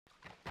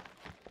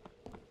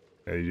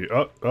Hey,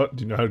 oh,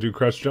 do you know how to do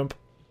crouch jump?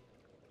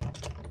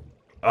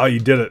 Oh,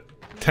 you did it.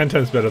 10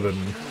 times better than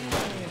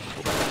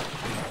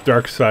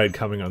Dark Side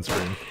coming on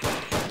screen.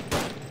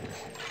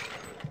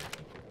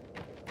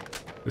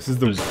 This is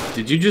the...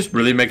 Did you just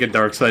really make a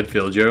Dark Side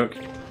Phil joke?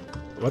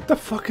 What the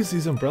fuck is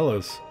these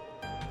umbrellas?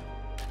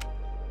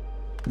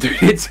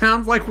 Dude, it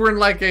sounds like we're in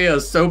like a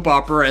soap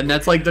opera, and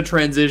that's like the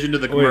transition to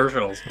the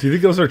commercials. Wait, do you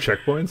think those are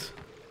checkpoints?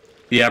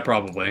 Yeah,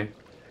 probably.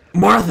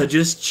 Martha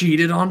just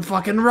cheated on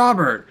fucking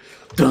Robert.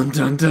 Dun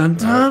dun dun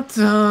dun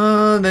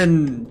dun.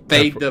 Then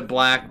fade to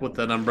black with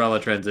an umbrella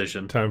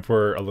transition. Time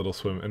for a little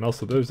swim. And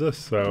also there's this,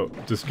 so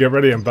just get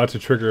ready. I'm about to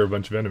trigger a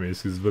bunch of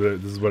enemies, because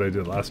this is what I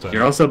did last time.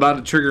 You're also about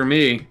to trigger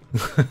me.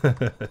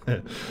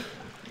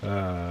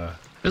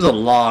 There's a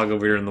log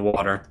over here in the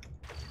water.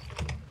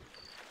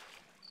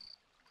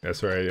 Yeah,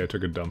 sorry, I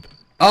took a dump.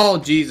 Oh,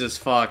 Jesus,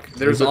 fuck.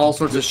 There's all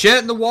sorts of shit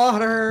in the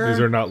water.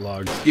 These are not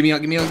logs. Give me out,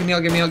 give me out, give me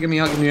out, give me out, give me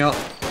out, give me out.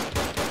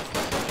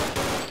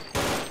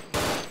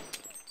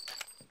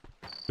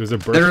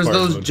 There's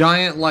those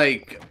giant,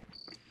 like,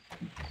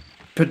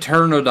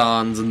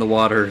 Paternodons in the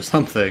water or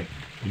something.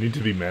 You need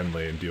to be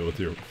manly and deal with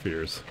your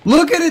fears.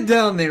 Look at it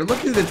down there. Look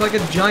at it. It's like a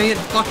giant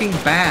fucking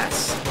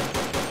bass.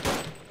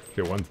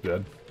 Okay, one's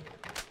dead.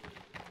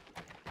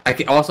 I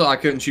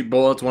couldn't shoot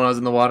bullets when I was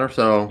in the water,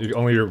 so...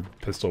 Only your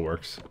pistol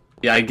works.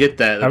 Yeah, I get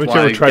that. Haven't you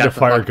ever tried to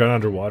fire a gun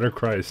underwater?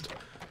 Christ.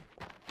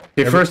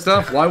 Okay, first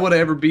off, why would I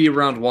ever be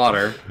around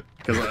water?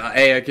 Because,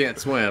 A, I can't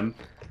swim.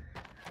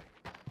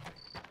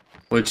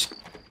 Which,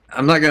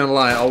 I'm not gonna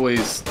lie,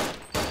 always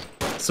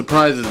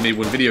surprises me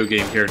when video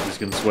game characters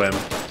can swim.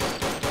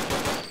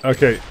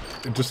 Okay,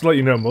 just to let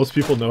you know, most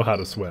people know how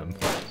to swim.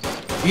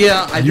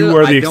 Yeah, I do. You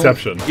are the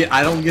exception.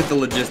 I don't get the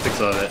logistics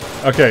of it.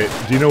 Okay,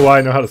 do you know why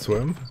I know how to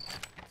swim?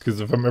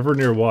 Because if I'm ever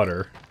near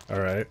water,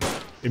 alright,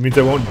 it means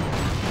I won't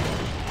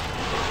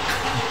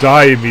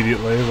die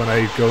immediately when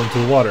I go into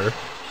the water.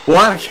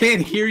 Well, I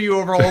can't hear you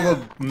over all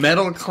the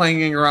metal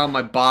clanging around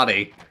my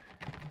body.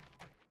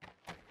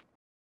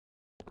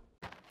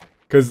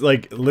 Because,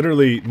 like,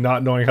 literally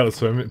not knowing how to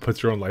swim, it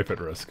puts your own life at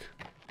risk.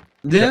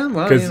 Yeah,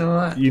 well, you know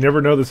what? You never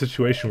know the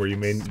situation where you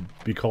may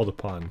be called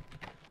upon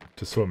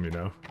to swim, you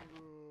know?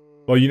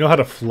 Well, you know how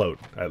to float,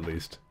 at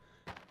least.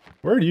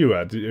 Where are you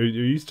at? Are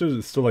you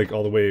still like,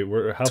 all the way...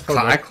 How far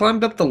I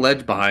climbed up the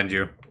ledge behind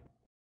you.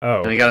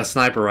 Oh. And I got a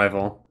sniper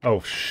rifle.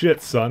 Oh,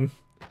 shit, son.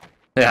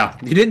 Yeah,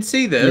 you didn't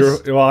see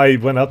this. Well, I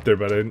went up there,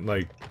 but I didn't,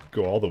 like,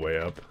 go all the way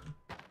up.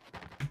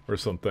 Or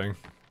something.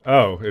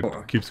 Oh, it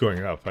keeps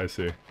going up, I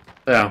see.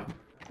 Yeah.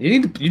 You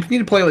need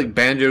to play, like,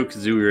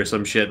 Banjo-Kazooie or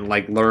some shit and,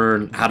 like,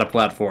 learn how to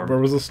platform. Where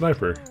was the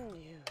sniper?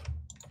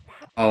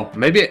 Oh,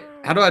 maybe...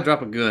 How do I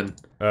drop a gun?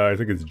 I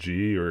think it's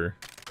G, or...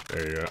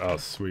 There you go. Oh,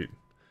 sweet.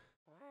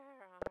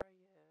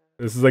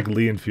 This is like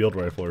Lee Enfield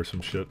rifle or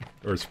some shit.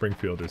 Or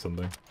Springfield or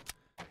something.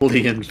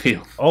 Lee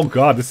Enfield. Oh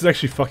god, this is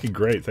actually fucking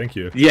great, thank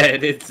you. Yeah,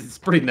 it's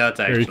pretty nuts,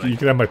 actually. Here, you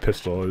can have my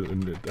pistol,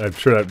 and I'm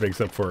sure that makes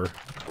up for...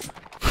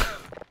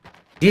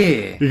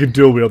 Yeah. You can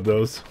dual wield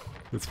those.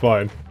 It's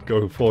fine.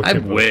 Go full I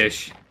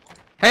wish.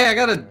 Hey, I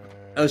got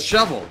a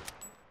shovel.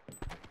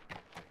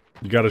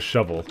 You got a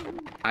shovel.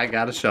 I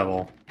got a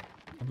shovel.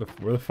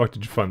 Where the fuck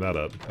did you find that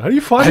at? How are you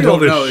finding all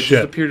this shit? I don't know, it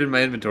just appeared in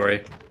my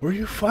inventory. Where are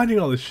you finding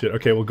all this shit?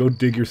 Okay, well go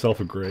dig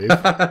yourself a grave.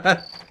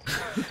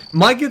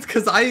 Mike, it's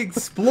because I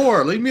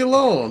explore. Leave me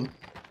alone.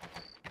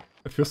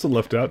 I feel so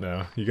left out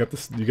now. You got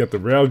this. You got the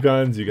rail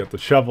guns. You got the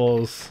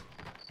shovels.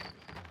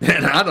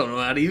 And I don't know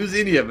how to use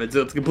any of it,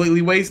 so it's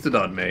completely wasted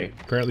on me.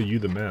 Apparently, you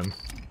the man.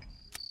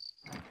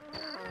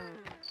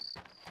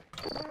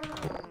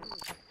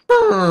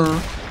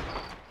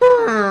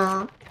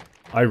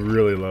 I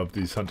really love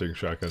these hunting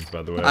shotguns,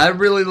 by the way. I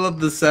really love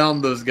the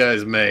sound those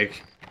guys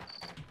make.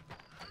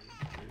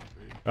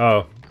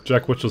 Oh,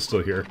 Jack Witchell's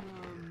still here.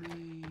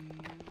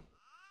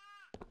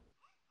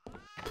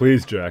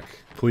 Please, Jack.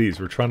 Please,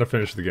 we're trying to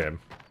finish the game.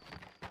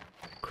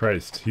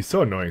 Christ, he's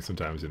so annoying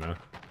sometimes, you know?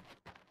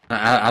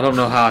 I don't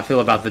know how I feel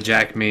about the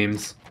Jack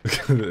memes.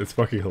 It's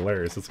fucking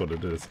hilarious, that's what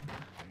it is.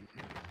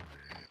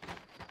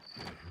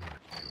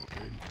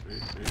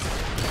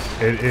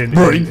 In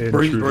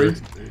Shooter.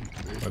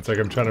 One sec,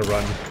 I'm trying to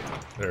run.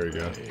 There we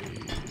go.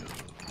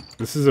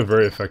 This is a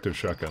very effective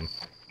shotgun.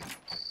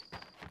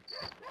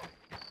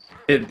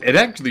 It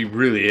actually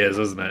really is,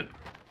 isn't it?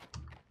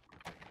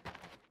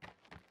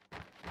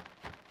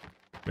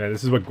 Man,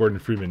 this is what Gordon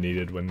Freeman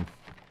needed when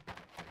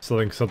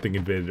something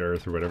invaded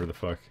Earth or whatever the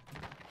fuck.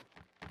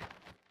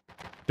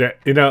 Yeah,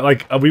 you know,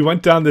 like, we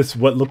went down this,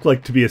 what looked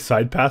like to be a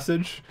side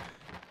passage,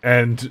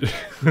 and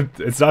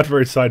it's not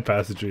very side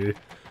passagey.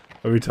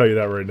 Let me tell you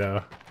that right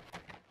now.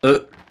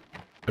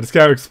 I'm just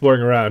kind of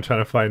exploring around, trying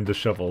to find the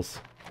shovels.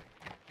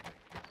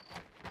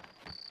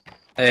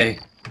 Hey.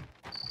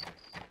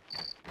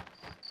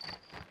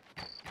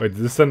 Wait,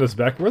 did this send us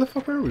back? Where the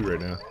fuck are we right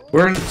now?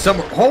 We're in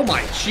somewhere. Oh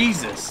my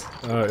Jesus!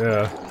 Oh,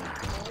 yeah.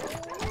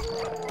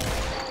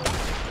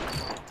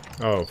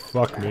 Oh,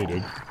 fuck me,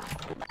 dude.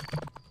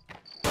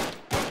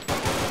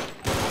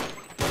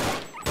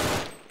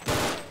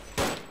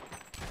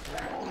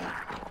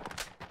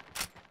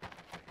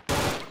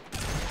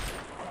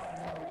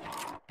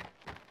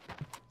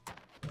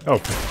 Oh,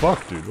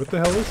 fuck, dude. What the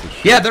hell is this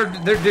shit? Yeah,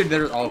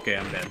 they're okay,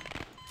 I'm dead.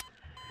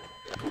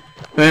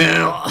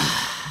 Well,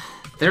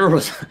 there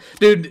was,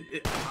 dude,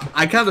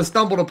 I kind of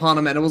stumbled upon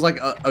them, and it was like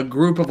a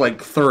group of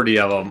like 30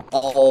 of them,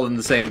 all in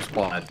the same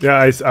spot.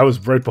 Yeah, I was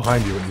right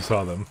behind you when you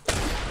saw them.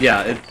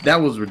 Yeah,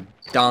 that was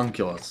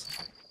ridiculous.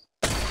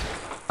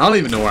 I don't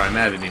even know where I'm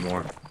at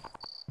anymore.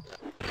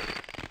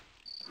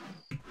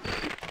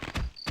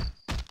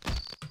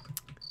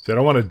 See, I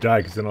don't want to die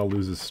because then I'll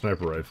lose this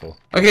sniper rifle.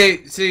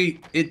 Okay, see,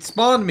 it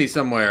spawned me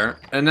somewhere,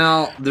 and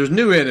now there's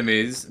new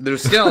enemies,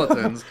 there's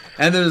skeletons,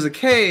 and there's a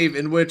cave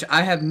in which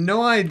I have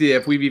no idea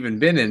if we've even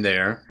been in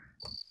there.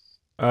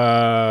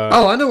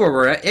 Oh, I know where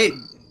we're at. Hey,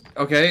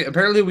 okay,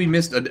 apparently we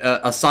missed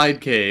a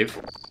side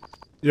cave.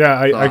 Yeah,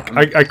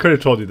 I could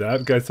have told you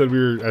that. I said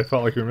I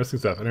felt like we were missing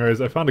stuff. Anyways,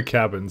 I found a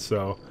cabin,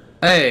 so...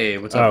 Hey,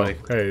 what's up, buddy?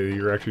 Hey,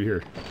 you're actually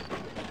here.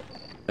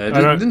 It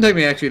didn't take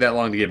me actually that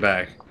long to get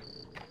back.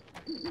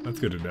 That's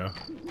good to know.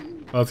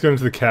 Well, let's go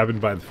into the cabin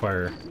by the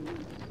fire.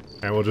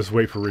 And we'll just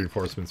wait for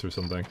reinforcements or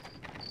something.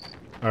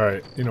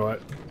 Alright, you know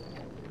what?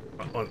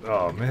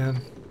 Oh,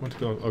 man. What's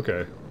going...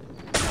 Okay.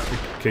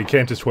 Okay, you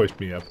can't just hoist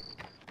me up.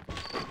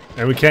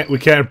 And we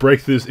can't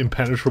break this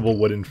impenetrable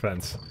wooden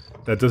fence.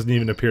 That doesn't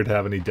even appear to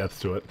have any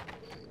depth to it.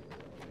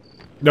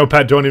 No,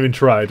 Pat, don't even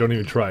try. Don't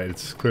even try.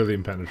 It's clearly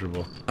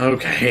impenetrable.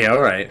 Okay,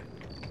 alright.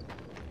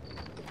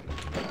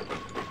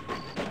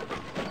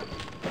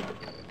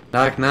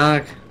 Knock,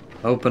 knock.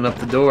 Open up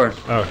the door.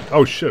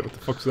 Oh shit, what the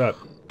fuck's that?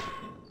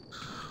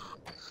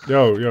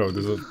 Yo,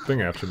 there's a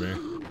thing after me.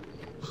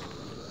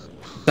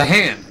 It's a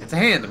hand. It's a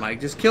hand, Mike.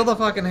 Just kill the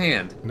fucking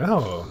hand.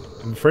 No,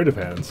 I'm afraid of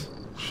hands.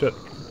 Shit.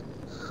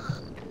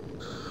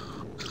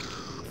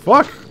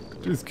 Fuck!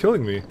 Dude, it's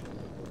killing me.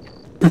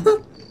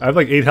 I have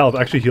like 8 health.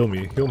 Actually, heal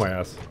me. Heal my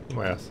ass. Heal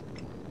my ass.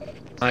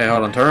 Hey,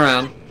 hold on. Turn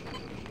around.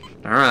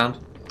 Turn around.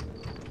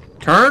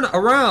 Turn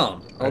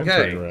around! I'm Okay.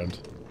 turning around.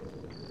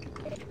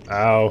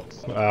 Ow.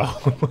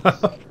 Ow.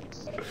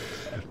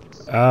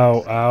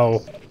 Ow,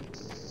 ow.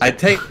 I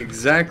take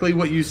exactly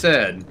what you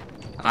said.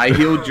 I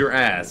healed your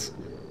ass.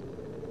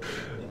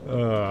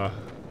 I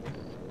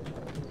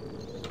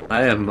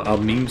am a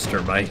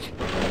memester, Mike.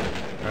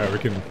 Alright, we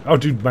can... Oh,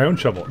 dude, my own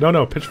shovel.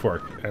 No,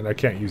 pitchfork. And I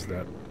can't use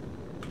that.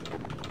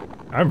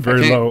 I'm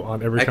very low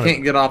on every kind of... I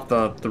can't get off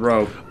the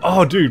rope.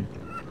 Oh, dude.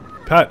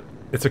 Pat,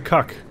 it's a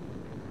cuck.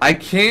 I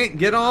can't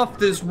get off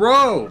this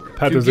rope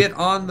Pat, to get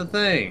on the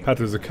thing. Pat,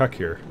 there's a cuck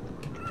here.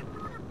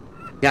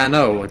 Yeah, I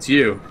know. It's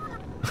you.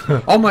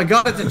 Oh my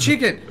god, it's a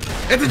chicken!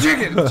 It's a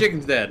chicken! The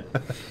chicken's dead.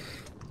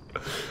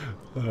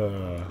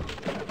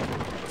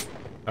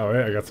 Oh,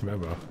 yeah, I got some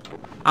ammo.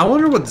 I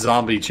wonder what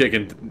zombie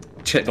chicken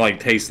like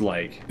tastes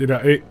like. You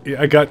know,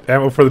 I got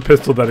ammo for the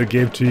pistol that I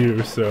gave to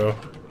you, so...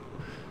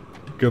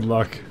 Good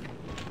luck.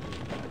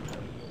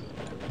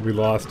 We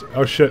lost.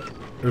 Oh shit,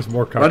 there's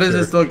more cucks. What does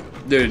this look...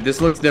 Dude,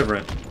 this looks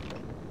different.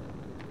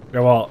 Yeah,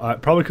 well,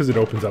 probably because it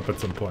opens up at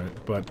some point,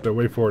 but the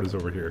way forward is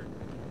over here.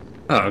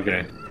 Oh,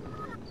 okay.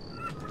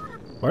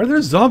 Why are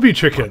there zombie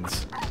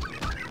chickens?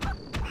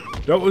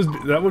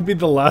 That would be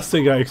the last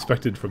thing I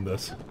expected from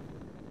this.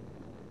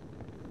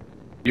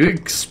 You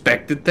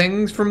expected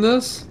things from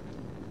this?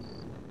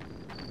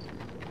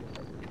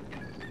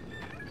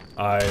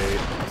 I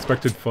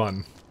expected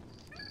fun.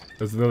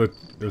 There's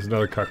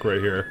another cuck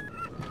right here.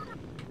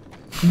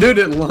 Dude,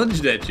 it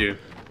lunged at you.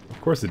 Of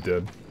course it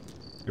did.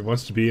 It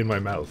wants to be in my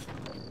mouth.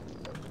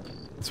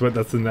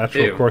 That's the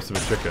natural course of a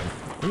chicken.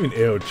 I mean,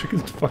 ew,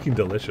 chicken's fucking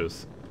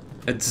delicious.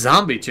 It's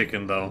zombie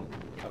chicken, though.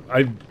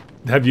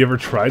 Have you ever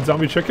tried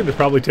zombie chicken? It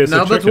probably tastes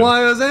like chicken. No, that's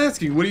why I was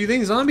asking. What do you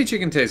think zombie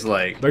chicken tastes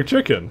like? Like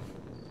chicken.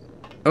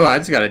 Oh, I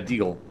just got a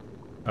deagle.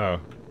 Oh.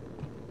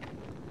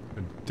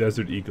 A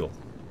desert eagle.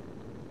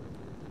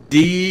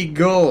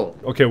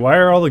 Deagle. Okay, why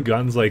are all the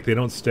guns like they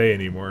don't stay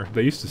anymore?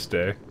 They used to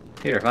stay.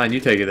 Here, fine, you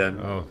take it then.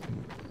 Oh.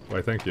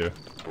 Why, thank you.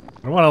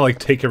 I don't want to like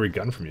take every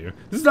gun from you.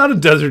 This is not a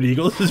desert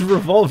eagle, this is a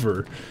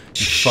revolver.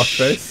 You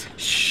fuckface.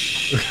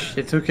 Shh.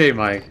 It's okay,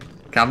 Mike.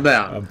 Calm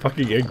down. I'm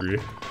fucking angry.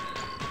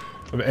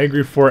 I'm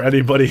angry for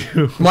anybody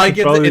who Mike,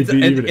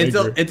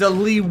 it's a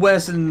Lee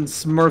Wesson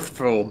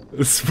Smurfful.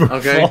 Smurf.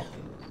 Okay?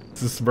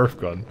 It's a Smurf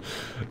gun.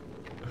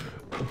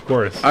 Of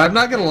course. I'm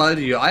not gonna lie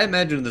to you. I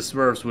imagine the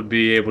Smurfs would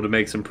be able to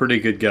make some pretty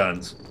good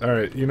guns.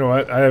 Alright, you know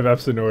what? I have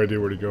absolutely no idea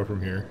where to go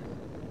from here.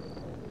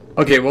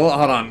 Okay, well,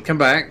 hold on. Come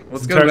back.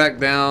 Let's go back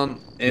down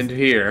into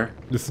here.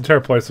 This entire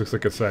place looks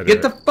like a side.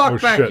 Get the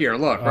fuck back here.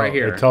 Look, right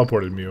here. It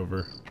teleported me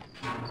over.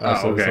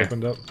 Oh, so okay. this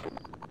opened up?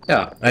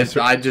 Yeah,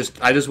 I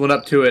just went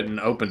up to it and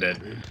opened it.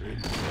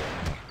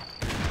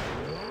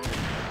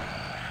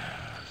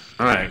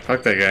 Alright,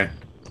 fuck that guy.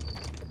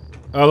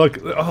 Oh, look.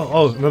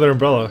 Oh, another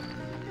umbrella.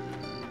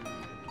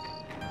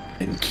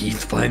 And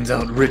Keith finds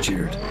out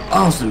Richard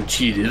also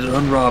cheated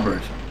on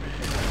Robert.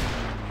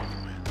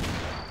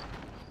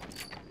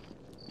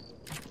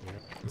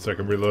 It's like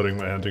I'm reloading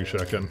my hunting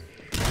shotgun.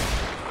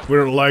 We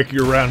don't like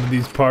you around in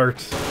these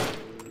parts.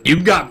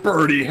 You got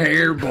birdie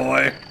hair,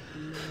 boy.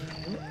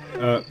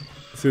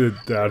 See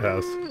the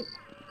outhouse.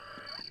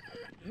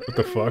 What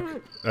the fuck?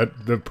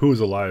 The poo's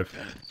alive.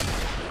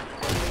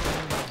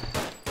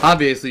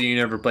 Obviously, you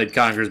never played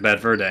Conker's Bad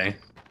Fur Day.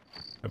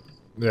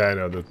 Yeah, I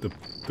know the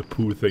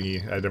poo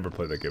thingy. I never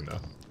played that game though.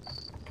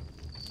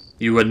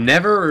 You would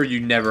never, or you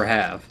never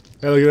have.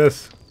 Hey, look at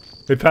this.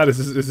 Hey Pat,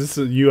 is this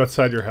you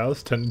outside your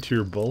house tending to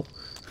your bull?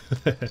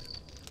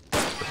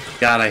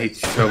 God, I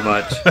hate you so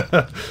much.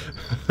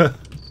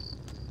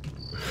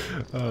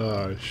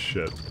 Oh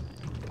shit.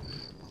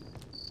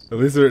 At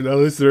least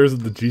there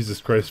isn't the Jesus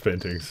Christ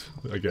paintings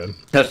again.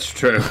 That's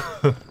true.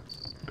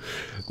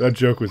 That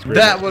joke was great.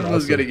 That one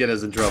was gonna get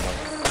us in trouble.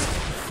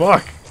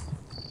 Fuck!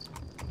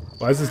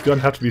 Why does this gun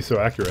have to be so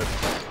accurate?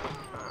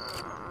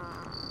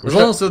 There's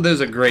also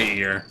there's a grate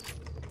here.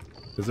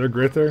 Is there a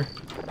grate there?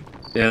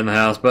 Yeah, in the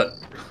house, but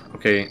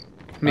okay.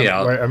 Me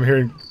out. Wait,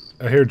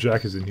 I hear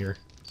Jack is in here.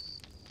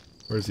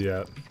 Where's he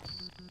at?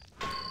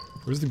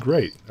 Where's the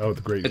grate? Oh,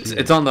 the grate.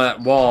 It's on that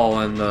wall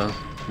and the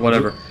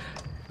whatever.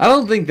 I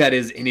don't think that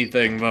is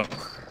anything, but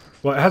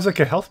well, it has like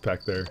a health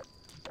pack there.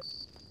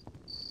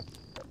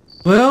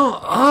 Well,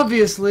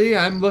 obviously,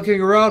 I'm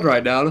looking around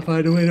right now to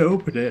find a way to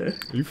open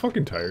it. Are you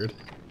fucking tired?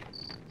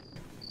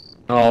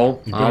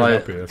 Oh, you better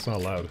help me. That's not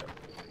allowed.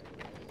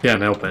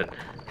 Can't help it.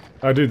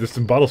 Oh, dude, there's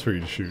some bottles for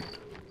you to shoot.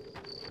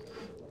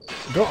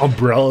 Don't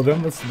umbrella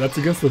them. That's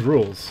against the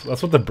rules.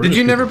 That's what the British.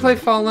 Did you never do. play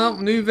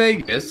Fallout New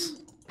Vegas?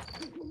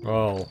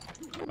 Well,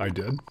 I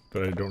did,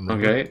 but I don't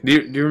remember. Okay. Do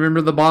you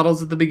remember the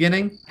bottles at the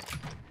beginning?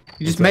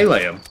 You just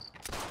melee them.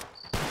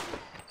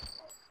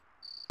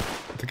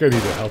 I think I need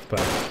a health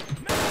pack.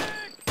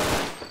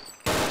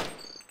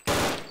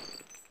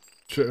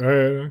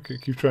 Alright, okay,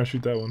 keep trying to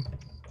shoot that one.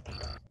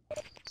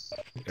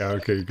 Yeah,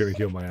 okay, you're gonna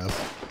heal my ass.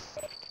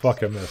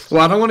 Fuck, I missed.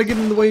 Well, I don't want to get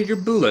in the way of your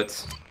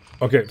bullets.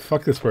 Okay,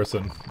 fuck this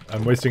person.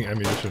 I'm wasting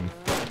ammunition.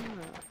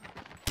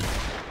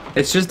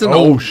 It's just an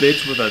old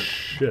bitch with a...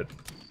 shit.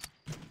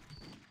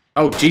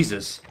 Oh,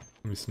 Jesus.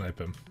 Let me snipe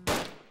him.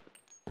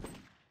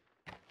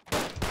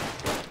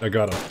 I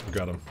got him. I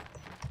got him.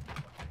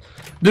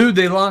 Dude,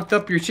 they locked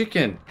up your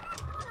chicken.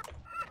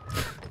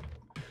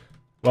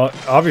 Well,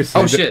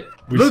 obviously. Oh shit!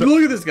 Look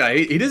at this guy.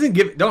 He doesn't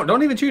give.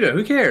 Don't even shoot him.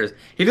 Who cares?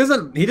 He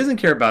doesn't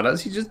care about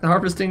us. He's just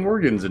harvesting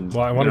organs and.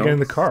 Well, I want to get in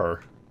the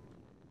car.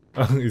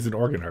 He's an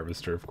organ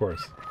harvester, of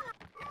course.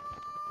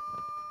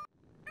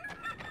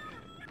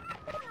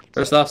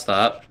 First off,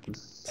 stop.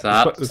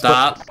 Stop.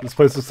 This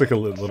place looks like a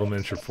little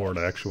miniature fort.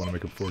 I actually want to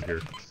make a fort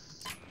here.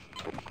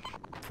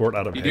 Fort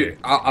out of hay.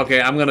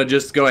 Okay, I'm gonna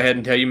just go ahead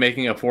and tell you,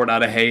 making a fort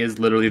out of hay is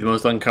literally the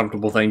most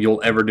uncomfortable thing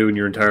you'll ever do in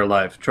your entire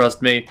life.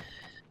 Trust me.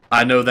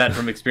 I know that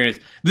from experience.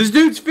 This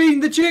dude's feeding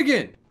the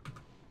chicken!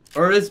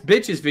 Or this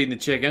bitch is feeding the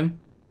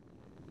chicken.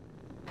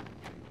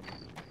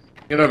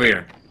 Get over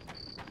here.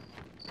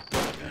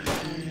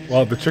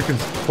 Well, the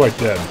chicken's quite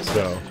dead,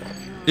 so...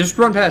 Just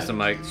run past him,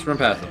 Mike. Just run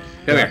past him.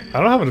 Come here.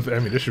 I don't have enough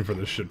ammunition for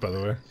this shit, by the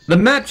way. The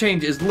map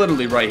change is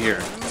literally right here.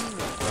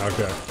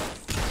 Okay.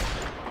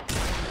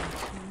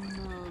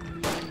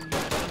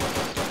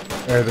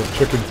 Alright, the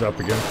chicken's up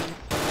again.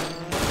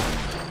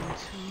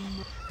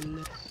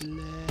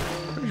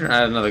 I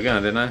had another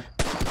gun, didn't I?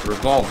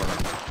 Revolver.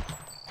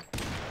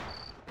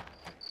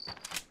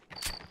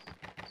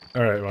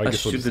 Alright, well, I guess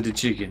shoot the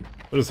chicken.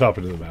 We'll just hop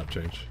into the map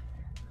change.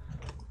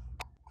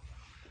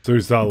 So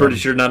he's not pretty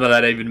sure none of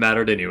that even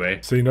mattered anyway.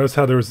 So you notice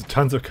how there was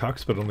tons of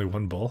cucks, but only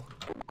one bull?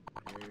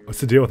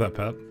 What's the deal with that,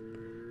 Pat?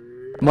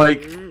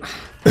 Mike,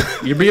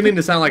 you're beginning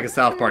to sound like a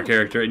South Park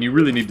character, and you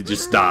really need to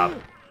just stop.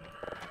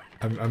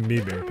 I'm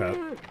memeing, Pat.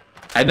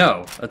 I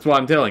know. That's why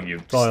I'm telling you.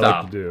 That's all stop.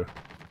 I like to do.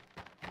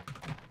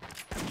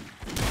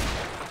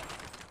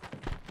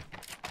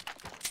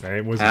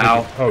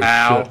 Ow. Oh,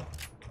 ow. Shit.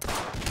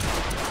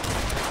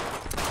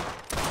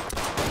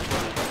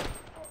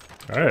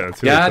 Alright,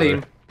 let's heal Got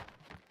him.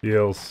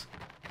 Heals.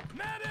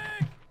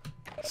 Medic!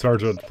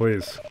 Sergeant,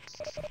 please.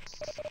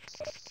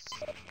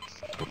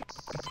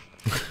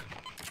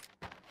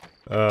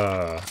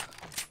 Did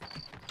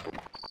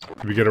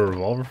we get a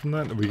revolver from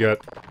that? We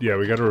got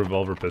a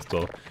revolver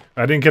pistol.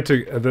 I didn't get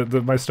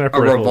to my sniper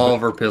rifle. A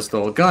revolver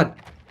pistol. God.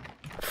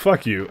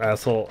 Fuck you,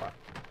 asshole.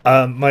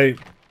 My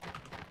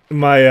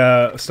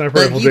sniper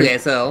rifle. You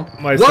asshole.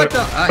 What the?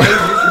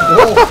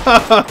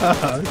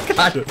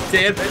 God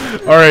damn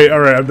it! All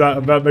right.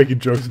 I'm not making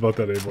jokes about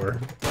that anymore.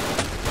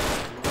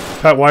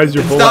 Pat, why is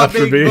your bull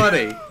after me? Stop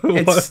being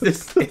funny.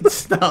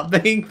 It's not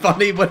being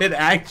funny, but it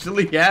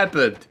actually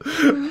happened.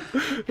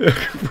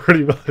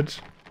 Pretty much.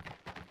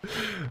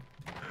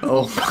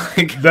 Oh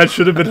my god. That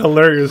should have been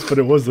hilarious, but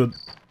it wasn't.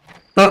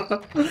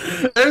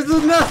 There's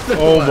another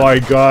Oh one. my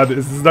god,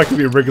 this is not gonna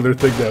be a regular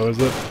thing now, is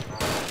it?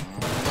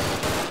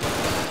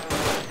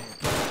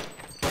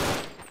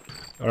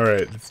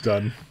 Alright, it's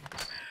done.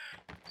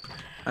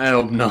 I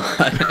hope not.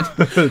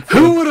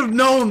 Who would have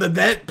known that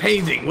that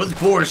painting was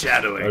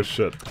foreshadowing? Oh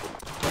shit.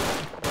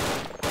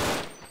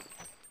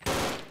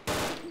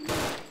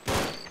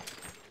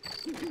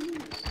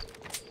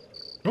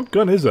 What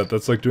gun is that?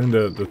 That's like doing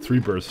the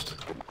 3-burst.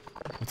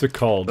 What's it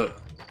called?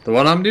 The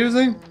one I'm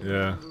using?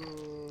 Yeah.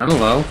 I don't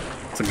know.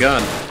 It's a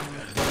gun.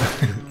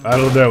 I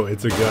don't know,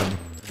 it's a gun.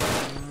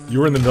 You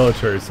were in the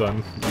military,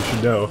 son. You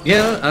should know.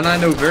 Yeah, and I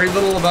know very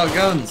little about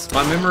guns.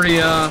 My memory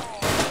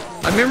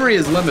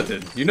is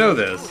limited. You know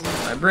this.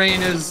 My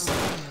brain is,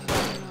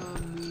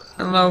 I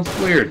don't know,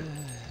 weird.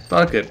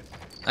 Fuck it.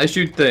 I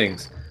shoot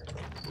things.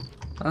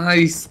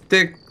 I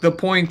stick the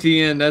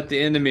pointy end at the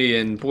enemy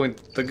and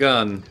point the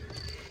gun.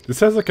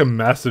 This has like a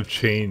massive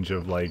change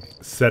of like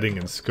setting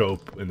and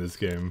scope in this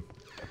game.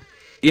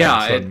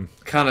 Yeah, it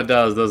kind of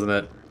does, doesn't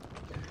it?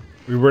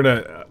 We were in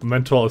a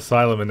mental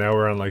asylum and now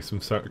we're on like some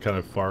kind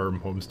of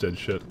farm homestead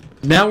shit.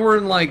 Now we're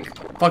in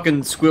like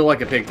fucking squeal like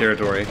a pig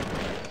territory.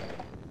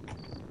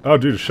 Oh,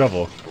 dude, a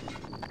shovel.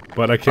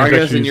 But I can't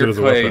actually use it as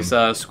a weapon. I guess in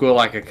your case, squeal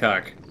like a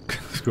cuck.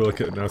 Squeal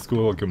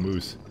like a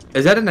moose.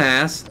 Is that an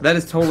ass? That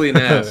is totally an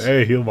ass.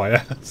 Hey, heal my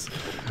ass.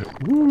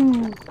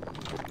 Woo!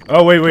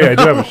 Oh, wait, I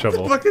do have a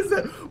shovel. What the fuck is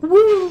that?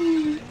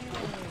 Woo!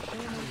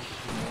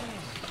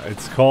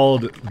 It's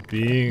called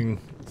being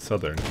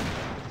southern.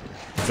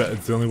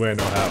 It's the only way I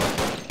know how.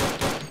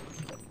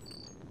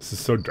 This is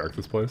so dark,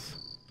 this place.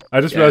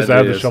 I just realized I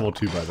have the shovel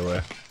too, by the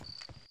way.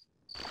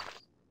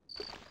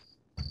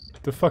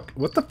 The fuck?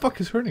 What the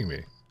fuck is hurting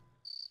me?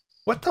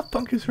 What the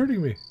fuck is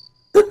hurting me?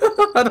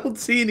 I don't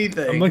see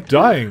anything. I'm like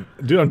dying.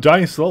 Dude, I'm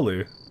dying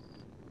slowly. I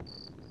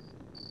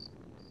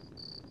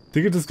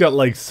think I just got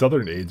like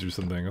southern AIDS or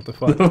something. What the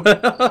fuck?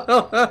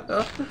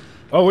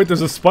 Oh wait,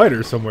 there's a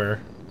spider somewhere.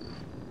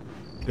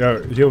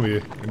 Yeah, heal me.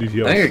 I need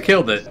heals. I think I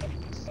killed it.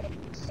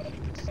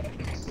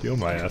 Heal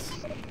my ass.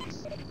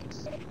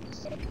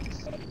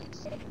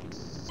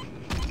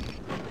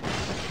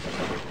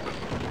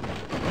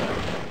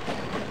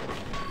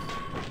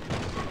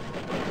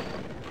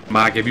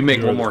 Mike, if you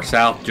make one more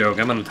South joke,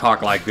 I'm gonna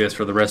talk like this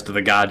for the rest of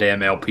the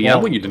goddamn LP. Well,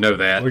 I want you to know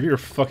that. Look at your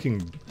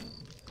fucking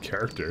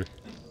character.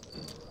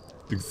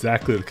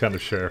 Exactly the kind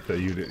of sheriff that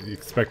you'd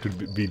expect to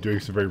be doing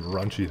some very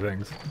raunchy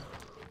things.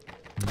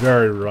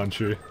 Very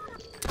raunchy.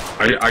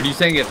 Are you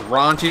saying it's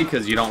raunchy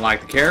because you don't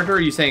like the character, or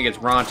are you saying it's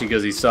raunchy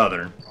because he's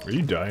southern? Are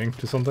you dying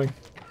to something?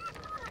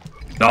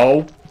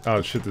 No.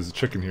 Oh shit, there's a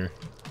chicken here.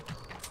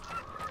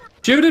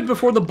 Shoot it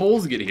before the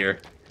bulls get here.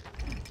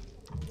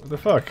 What the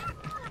fuck?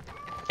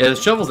 Yeah, the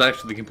shovel's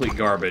actually complete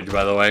garbage,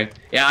 by the way.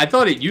 Yeah, I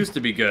thought it used to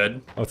be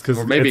good. Oh, it's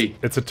because maybe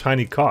it's a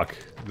tiny cock.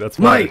 That's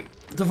why. Right!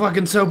 It's a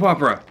fucking soap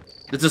opera.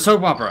 It's a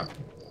soap opera.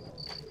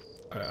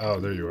 Oh,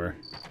 there you are.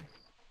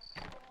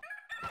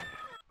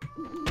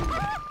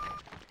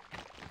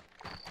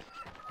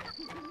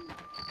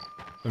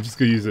 I'm just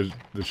gonna use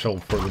the shovel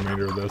for the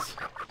remainder of this.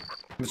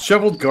 It's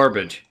shoveled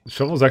garbage. The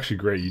shovel's actually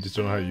great, you just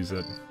don't know how to use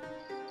it.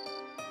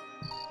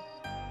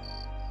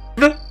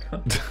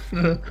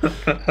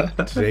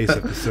 Today's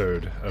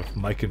episode of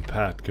Mike and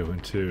Pat go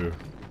into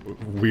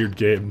weird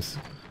games.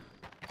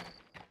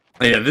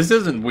 Yeah, this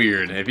isn't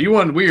weird. If you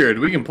want weird,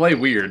 we can play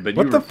weird, but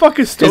what the fuck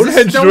is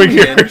Stonehenge doing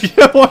here?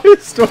 Yeah, why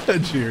is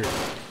Stonehenge here?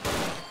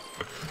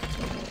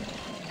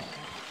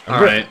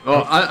 Alright,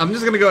 well, I'm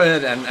just gonna go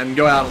ahead and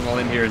go out on a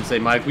limb here and say,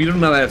 Mike, we do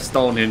not have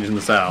Stonehenge in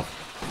the South.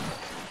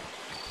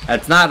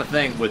 That's not a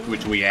thing with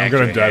which we actually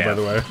I'm gonna die, by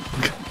the way.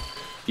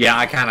 Yeah,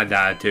 I kinda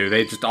died too.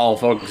 They just all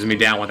focused me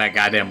down with that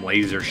goddamn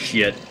laser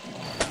shit.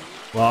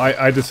 Well,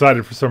 I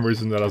decided for some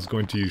reason that I was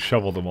going to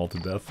shovel them all to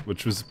death,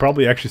 which was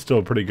probably actually still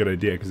a pretty good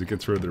idea because it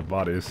gets rid of their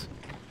bodies.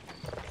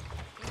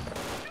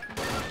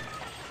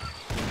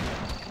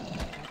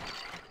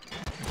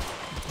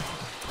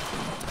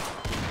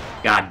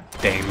 God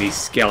damn these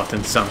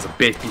skeleton sons of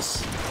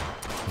bitches.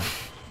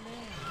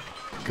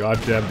 God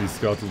damn these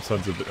skeleton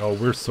sons of bitches. Oh,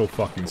 we're so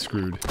fucking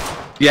screwed.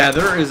 Yeah,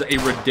 there is a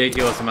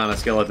ridiculous amount of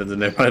skeletons in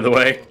there, by the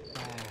way.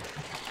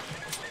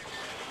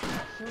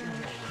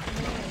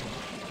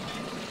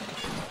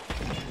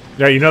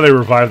 Yeah, you know they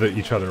revive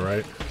each other,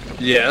 right?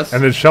 Yes.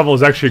 And the shovel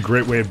is actually a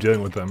great way of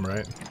dealing with them,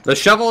 right? The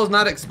shovel is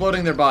not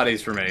exploding their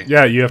bodies for me.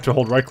 Yeah, you have to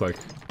hold right click.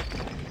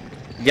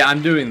 Yeah,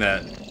 I'm doing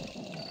that.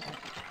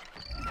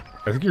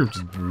 I think you're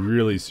just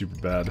really super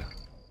bad.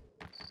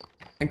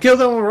 And kill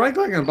them with right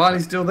click and the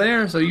body's still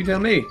there, so you tell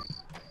me.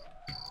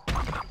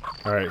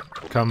 Alright,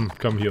 come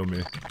heal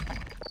me.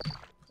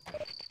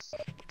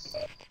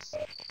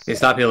 Hey,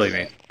 stop healing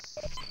me.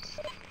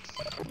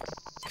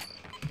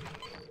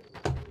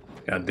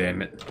 God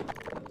damn it.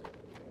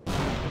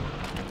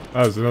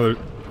 Oh, is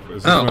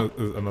this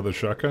another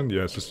shotgun?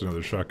 Yeah, it's just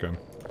another shotgun.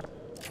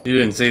 You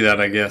didn't see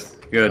that, I guess.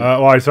 Good.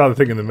 Well, I saw the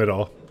thing in the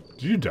middle.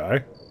 Did you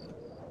die?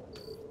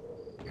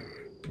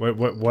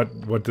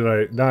 What did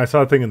I... No, I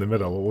saw a thing in the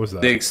middle. What was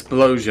that? The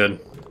explosion.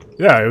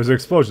 Yeah, it was an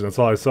explosion. That's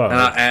all I saw.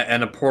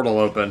 And a portal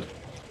opened.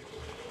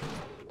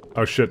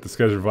 Oh shit, this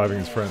guy's reviving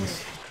his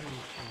friends.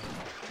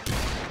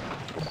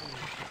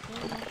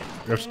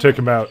 You have to take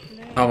him out.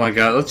 Oh my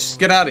god, let's just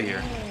get out of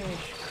here.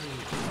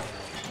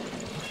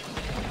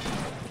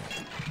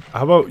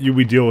 How about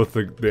we deal with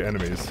the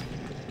enemies?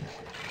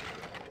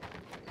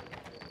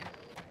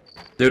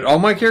 Dude, all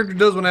my character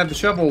does when I have the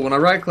shovel, when I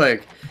right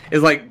click,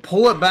 is like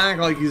pull it back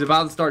like he's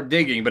about to start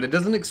digging, but it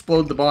doesn't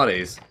explode the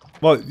bodies.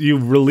 Well, you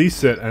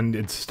release it and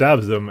it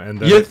stabs them, and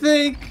then you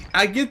think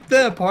I get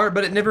that part,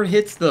 but it never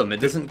hits them.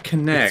 It doesn't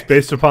connect. It's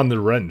based upon the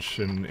wrench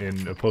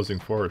in opposing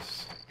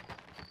force.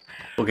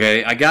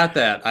 Okay, I got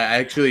that. I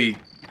actually,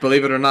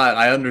 believe it or not,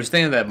 I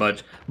understand that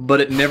much,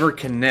 but it never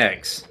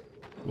connects.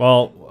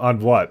 Well, on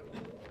what?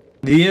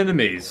 The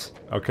enemies.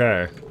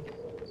 Okay.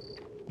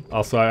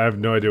 Also, I have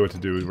no idea what to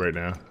do right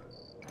now.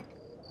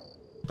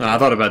 I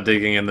thought about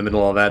digging in the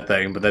middle of that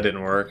thing, but that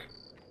didn't work.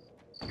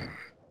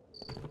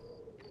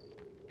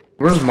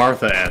 Where's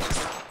Martha at?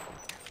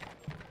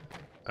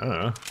 I don't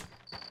know.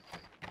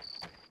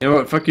 You know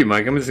what? Fuck you,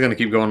 Mike. I'm just gonna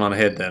keep going on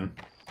ahead then.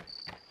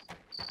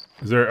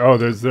 Is there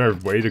a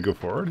way to go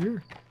forward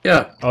here?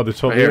 Yeah. Oh, there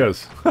totally right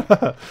is. I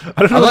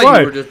don't know thought why.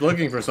 you were just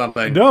looking for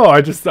something. No,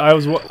 I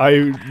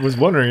was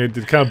wondering. It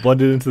kind of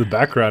blended into the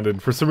background,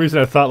 and for some reason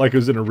I thought like it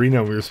was an arena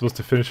and we were supposed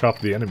to finish off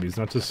the enemies,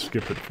 not just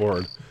skip it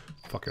forward.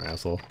 Fucking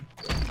asshole.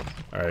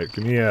 All right,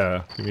 give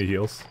me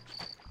heals.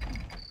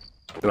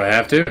 Do I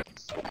have to?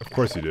 Of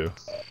course you do.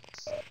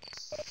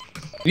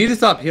 You need to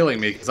stop healing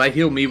me, because I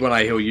heal me when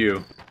I heal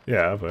you.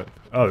 Yeah, but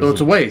oh, So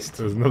it's a waste.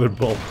 There's another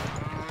bull.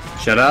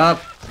 Shut up.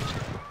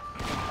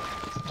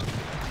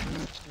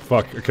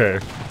 Fuck. Okay.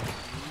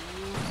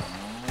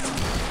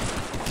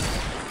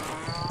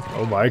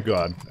 Oh my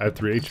god, I have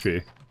 3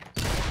 HP.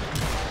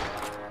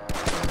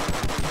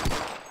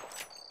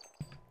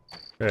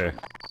 Hey.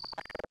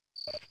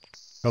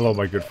 Hello,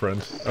 my good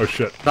friend. Oh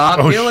shit. Stop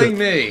healing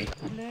me.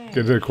 Get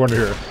into the corner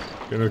here.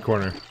 Get into the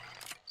corner.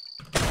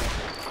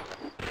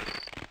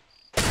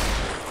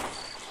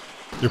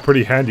 You're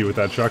pretty handy with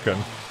that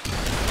shotgun.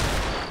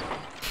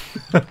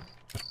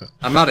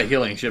 I'm out of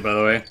healing shit, by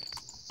the way.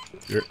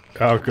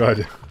 Oh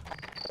god.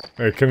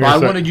 Hey, come here.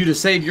 Well, I wanted you to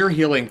save your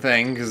healing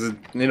thing, because,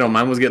 you know,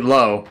 mine was getting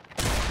low.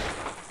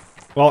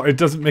 Well, it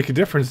doesn't make a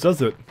difference,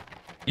 does it?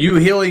 You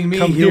healing me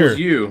heals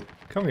you.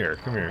 Come here,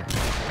 come here.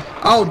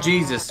 Oh,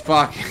 Jesus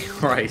fucking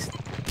Christ.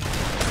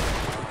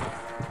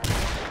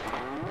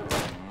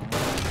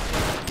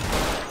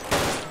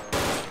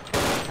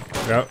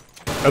 Yeah,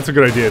 that's a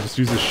good idea. Just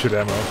use this shit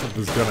ammo with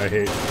this gun I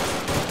hate.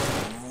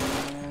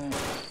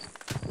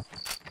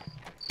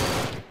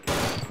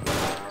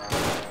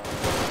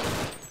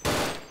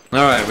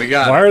 Alright, we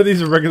got... Why are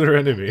these a regular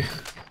enemy?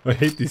 I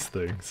hate these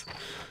things.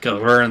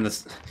 Because we're in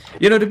this...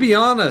 You know, to be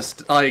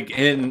honest, like,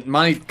 in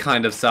my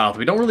kind of south,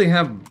 we don't really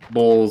have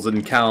bulls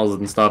and cows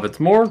and stuff. It's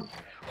more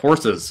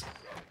horses.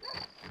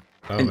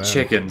 And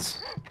chickens.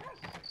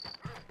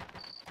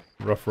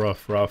 Rough,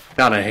 rough, rough.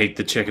 God, I hate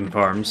the chicken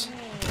farms.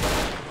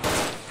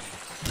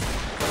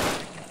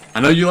 I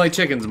know you like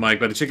chickens, Mike,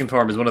 but a chicken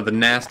farm is one of the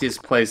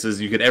nastiest places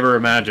you could ever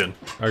imagine.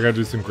 I gotta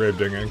do some grave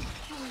digging.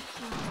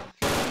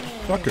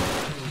 Fucking...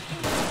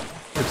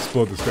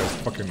 Explode this guy's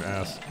fucking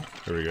ass.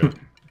 There we go.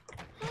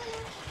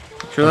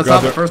 Sure, that's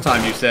not the first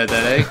time you said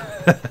that,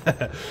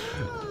 eh?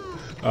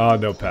 Oh,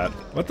 no, Pat.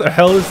 What the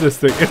hell is this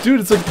thing? Dude,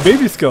 it's like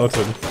baby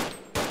skeleton.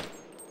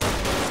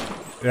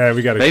 Yeah,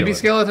 we gotta kill it. Baby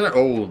skeleton?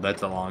 Oh,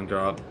 that's a long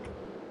drop.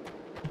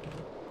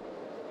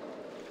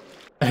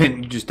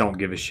 And you just don't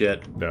give a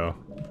shit. No,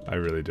 I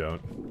really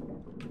don't.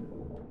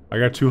 I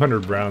got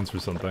 200 rounds for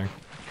something.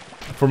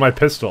 For my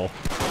pistol.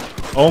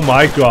 Oh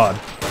my god.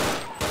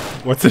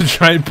 What's a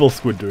giant bull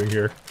squid doing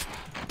here?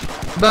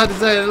 About to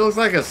say, it looks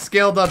like a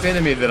scaled up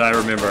enemy that I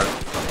remember.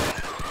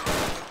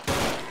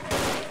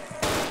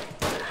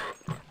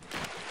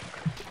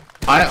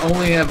 I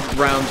only have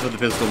rounds for the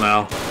pistol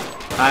now.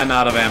 I'm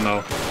out of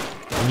ammo.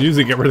 I'm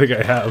using everything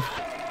I have.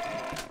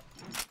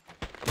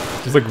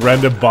 Just like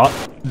random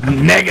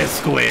Mega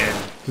squid!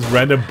 Just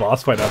random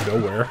boss fight out of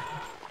nowhere.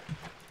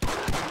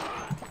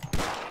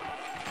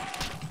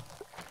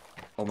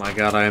 Oh my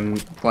god, I'm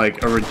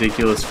like a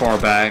ridiculous far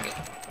back.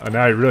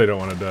 Now I really don't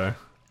want to die.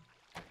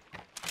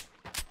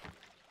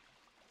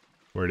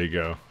 Where'd he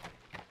go?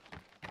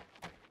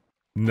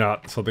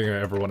 Not something I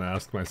ever want to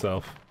ask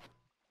myself.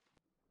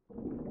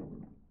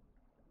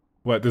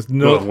 What? There's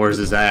no... Well, where's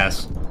his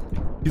ass?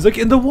 He's like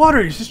in the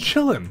water, he's just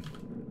chilling.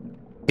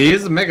 He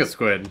is a mega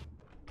squid.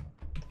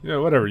 Yeah,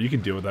 whatever, you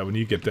can deal with that when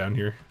you get down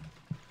here.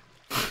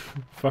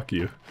 Fuck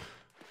you.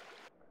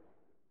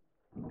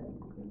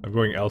 I'm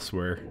going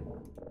elsewhere.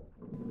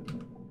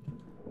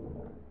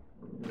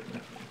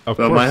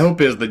 But my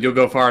hope is that you'll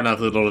go far enough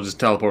that it'll just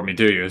teleport me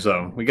to you,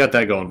 so we got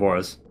that going for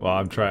us. Well,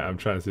 I'm trying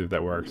to see if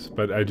that works.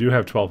 But I do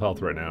have 12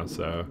 health right now,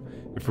 so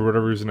if for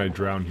whatever reason I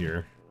drown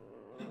here...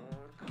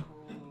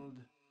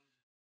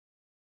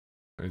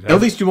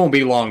 At least you won't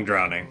be long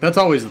drowning. That's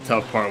always the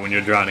tough part when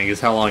you're drowning, is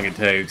how long it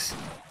takes.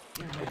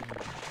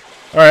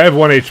 Alright, I have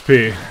 1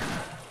 HP.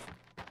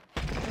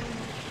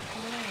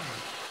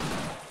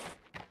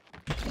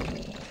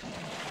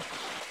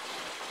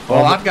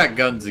 Well, I've got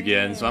guns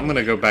again, so I'm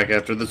gonna go back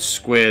after the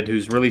squid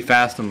who's really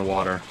fast in the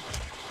water.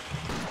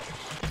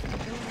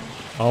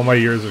 All my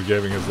years of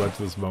gaming has led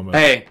to this moment.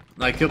 Hey,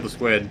 I killed the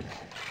squid.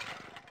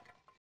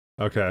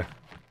 Okay.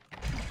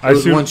 I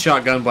was one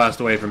shotgun blast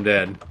away from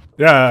dead.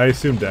 Yeah, I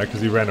assumed that because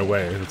he ran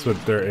away. That's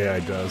what their AI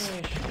does.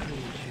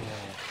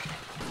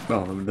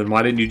 Well, then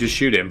why didn't you just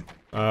shoot him?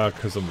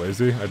 Because I'm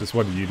lazy. I just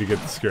wanted you to get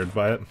scared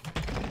by it.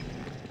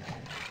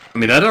 I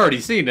mean, I'd already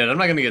seen it. I'm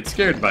not gonna get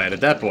scared by it at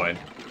that point.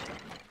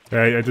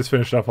 Yeah, I just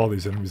finished off all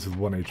these enemies with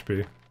 1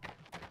 HP.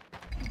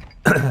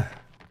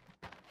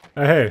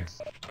 Hey.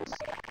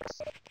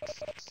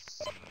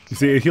 You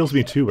see, it heals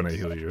me too when I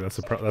heal you. That's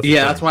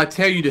that's why I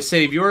tell you to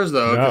save yours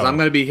though, because I'm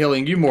gonna be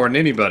healing you more than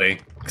anybody.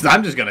 Because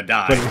I'm just gonna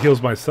die. But it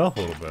heals myself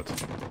a little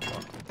bit.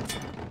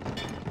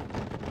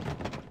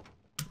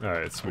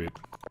 Alright, sweet.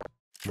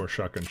 More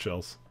shotgun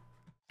shells.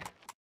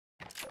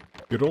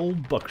 Good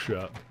old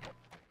buckshot.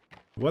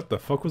 What the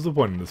fuck was the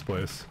point in this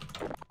place?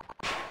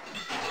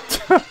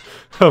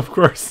 Of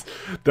course.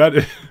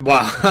 That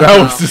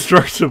was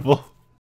destructible.